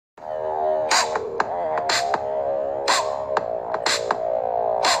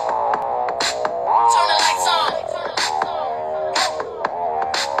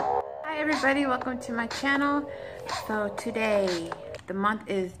everybody, welcome to my channel. So today, the month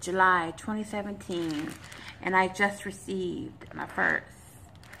is July 2017, and I just received my first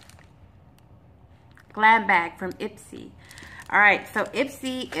glam bag from Ipsy. Alright, so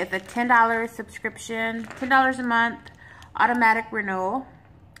Ipsy is a $10 subscription, $10 a month, automatic renewal,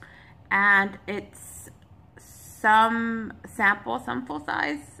 and it's some sample, some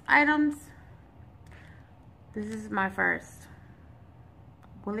full-size items. This is my first.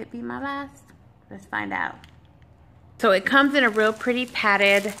 Will it be my last? Let's find out. So it comes in a real pretty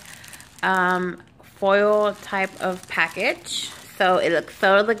padded foil type of package. So it looks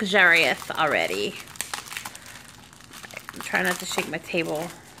so luxurious already. I'm trying not to shake my table.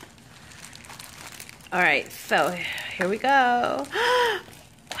 Alright, so here we go.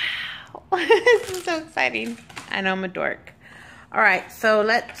 Wow. This is so exciting. I know I'm a dork. Alright, so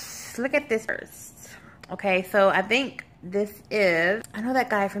let's look at this first. Okay, so I think this is, I know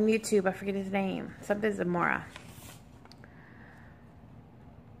that guy from YouTube, I forget his name. Something Zamora.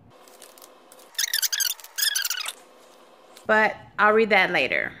 But I'll read that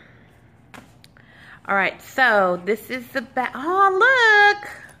later. Alright, so this is the bag. Oh, look!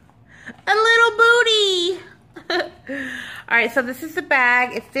 A little booty! Alright, so this is the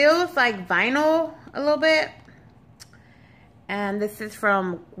bag. It feels like vinyl a little bit. And this is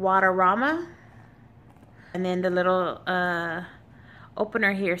from Waterama. And then the little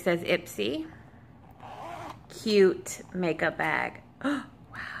opener here says Ipsy. Cute makeup bag. Wow.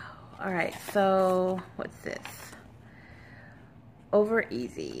 Alright, so what's this? Over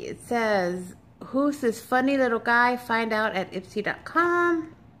easy. It says, who's this funny little guy? Find out at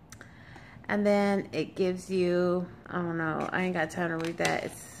Ipsy.com. And then it gives you, I don't know, I ain't got time to read that.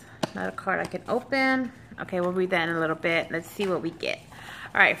 It's not a card I can open. Okay, we'll read that in a little bit. Let's see what we get.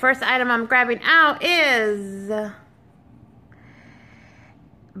 Alright, first item I'm grabbing out is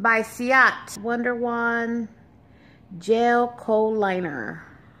by Siat Wonder One Gel Coal Liner.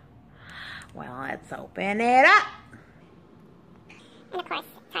 Well, let's open it up. And of course,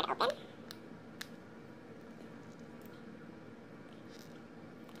 it's hard to open.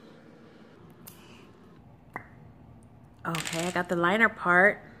 Okay, I got the liner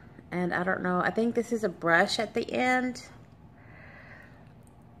part. And I don't know, I think this is a brush at the end.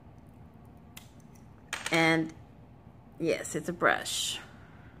 And yes, it's a brush.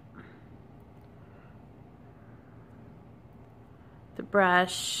 The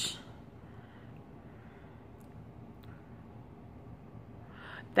brush.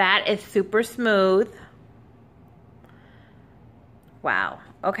 That is super smooth. Wow.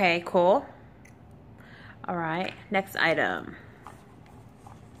 Okay, cool. All right, next item.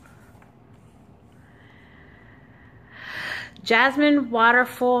 Jasmine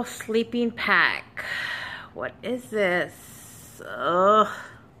Waterfall Sleeping Pack. What is this? Ugh.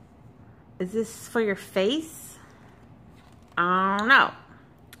 Is this for your face? I don't know.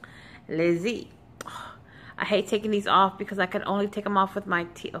 Lizzie. I hate taking these off because I can only take them off with my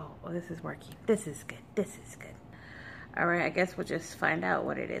teeth. Oh, this is working. This is good. This is good. All right, I guess we'll just find out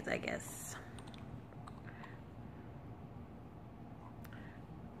what it is, I guess.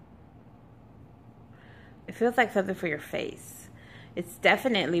 It feels like something for your face. It's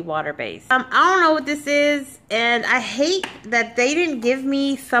definitely water-based. I don't know what this is, and I hate that they didn't give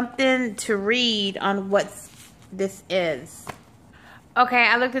me something to read on what this is. Okay,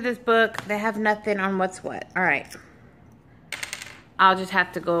 I looked at this book. They have nothing on what's what. All right. I'll just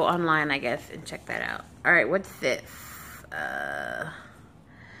have to go online, I guess, and check that out. All right, what's this?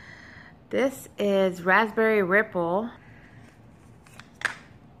 This is Raspberry Ripple.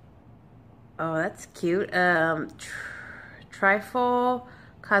 Oh, that's cute. Trifle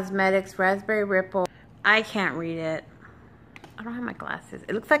Cosmetics Raspberry Ripple. I can't read it. I don't have my glasses.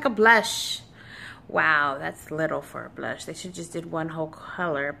 It looks like a blush. Wow, that's little for a blush. They should just did one whole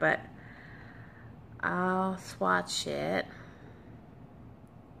color, but I'll swatch it.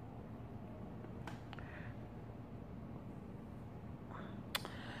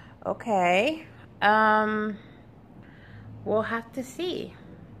 Okay. We'll have to see,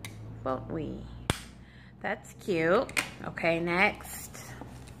 won't we? That's cute. Okay, next.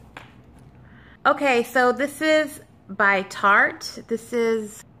 Okay, so this is by Tarte. This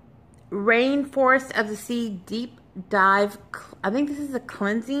is Rainforest of the Sea Deep Dive. I think this is a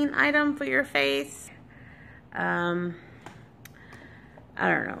cleansing item for your face. I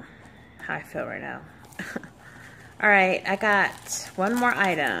don't know how I feel right now. All right, I got one more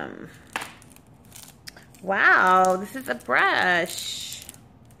item. Wow, this is a brush.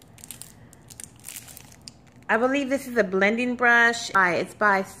 I believe this is a blending brush. It's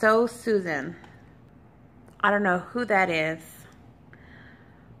by So Susan. I don't know who that is.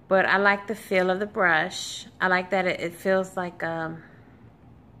 But I like the feel of the brush. I like that it feels like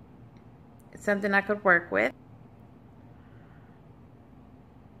it's something I could work with.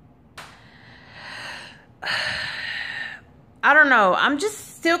 I don't know. I'm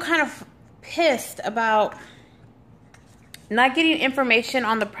just still kind of pissed about not getting information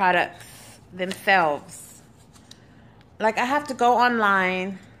on the products themselves. Like, I have to go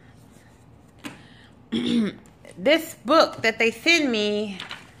online. This book that they send me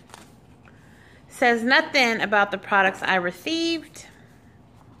says nothing about the products I received,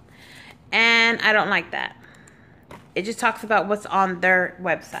 and I don't like that. It just talks about what's on their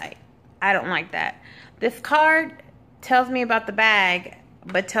website. I don't like that. This card tells me about the bag,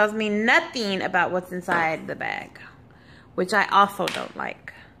 but tells me nothing about what's inside the bag, which I also don't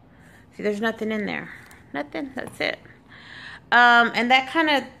like. See, there's nothing in there. Nothing. That's it. And that kind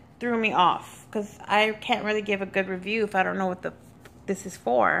of threw me off, because I can't really give a good review if I don't know what this is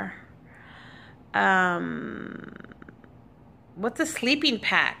for. What's a sleeping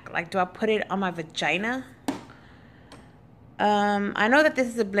pack? Like, do I put it on my vagina? I know that this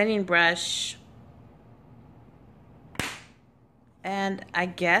is a blending brush, and I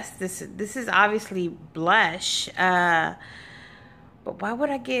guess this is obviously blush. But why would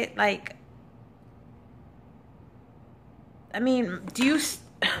I get, like, I mean, do you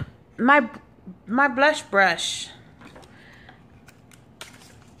my blush brush?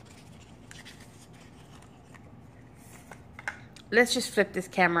 Let's just flip this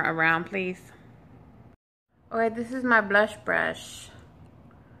camera around, please. Okay, this is my blush brush.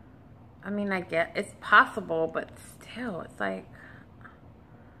 I mean, I get it's possible, but still, it's like,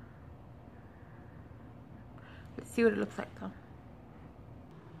 let's see what it looks like though.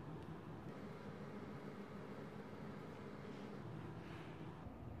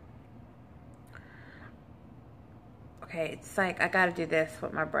 Okay, it's like I gotta do this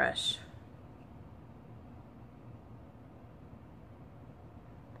with my brush.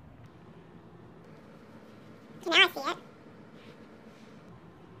 Now I see it.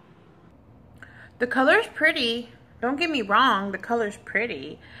 The color's pretty. Don't get me wrong, the color's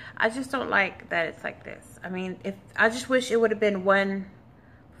pretty. I just don't like that it's like this. I mean, I just wish it would have been one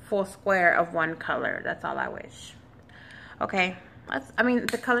full square of one color. That's all I wish. Okay, I mean,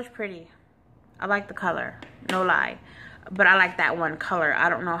 the color's pretty. I like the color, no lie. But I like that one color. I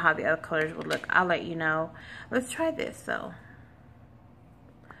don't know how the other colors would look. I'll let you know. Let's try this though.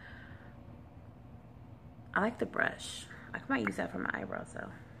 I like the brush. I might use that for my eyebrows though.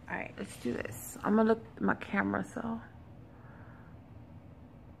 All right, let's do this. I'm gonna look at my camera so.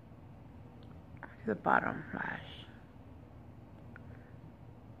 The bottom lash.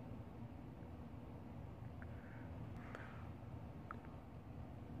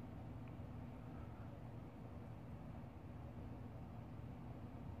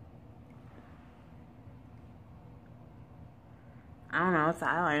 I don't know, it's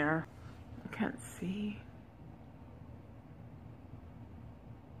eyeliner. I can't see.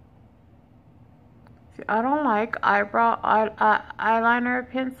 See, I don't like eyeliner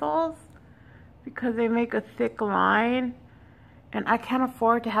pencils because they make a thick line, and I can't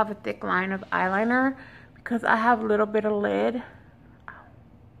afford to have a thick line of eyeliner because I have a little bit of lid.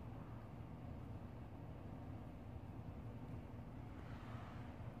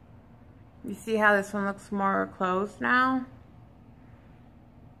 You see how this one looks more closed now?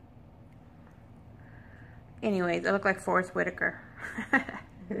 Anyways, I look like Forrest Whitaker.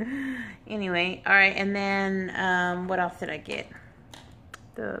 Anyway, all right, and then what else did I get?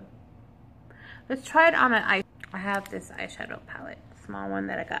 Let's try it on an eye. I have this eyeshadow palette, small one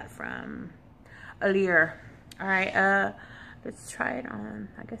that I got from Allure. All right, let's try it on,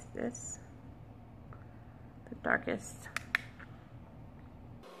 I guess this, the darkest.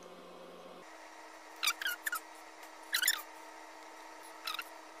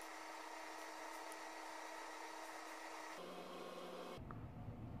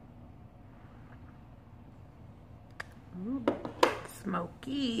 Ooh,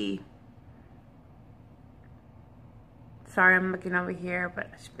 smoky. Sorry, I'm looking over here, but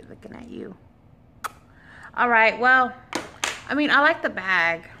I should be looking at you. All right, well, I mean, I like the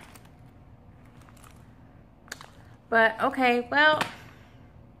bag. But, okay, well,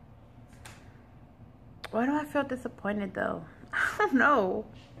 why do I feel disappointed, though? I don't know.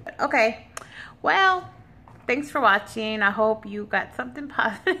 Okay, well, thanks for watching. I hope you got something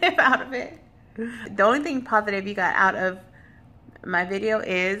positive out of it. The only thing positive you got out of my video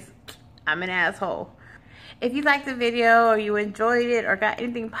is I'm an asshole. If you liked the video or you enjoyed it or got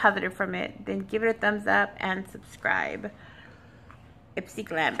anything positive from it, then give it a thumbs up and subscribe. Ipsy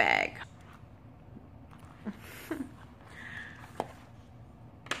Glam bag.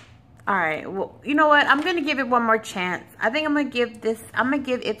 All right, well, you know what? I'm gonna give it one more chance. I think I'm gonna give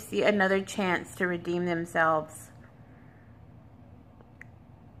Ipsy another chance to redeem themselves.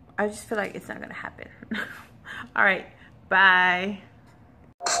 I just feel like it's not gonna happen. All right, bye.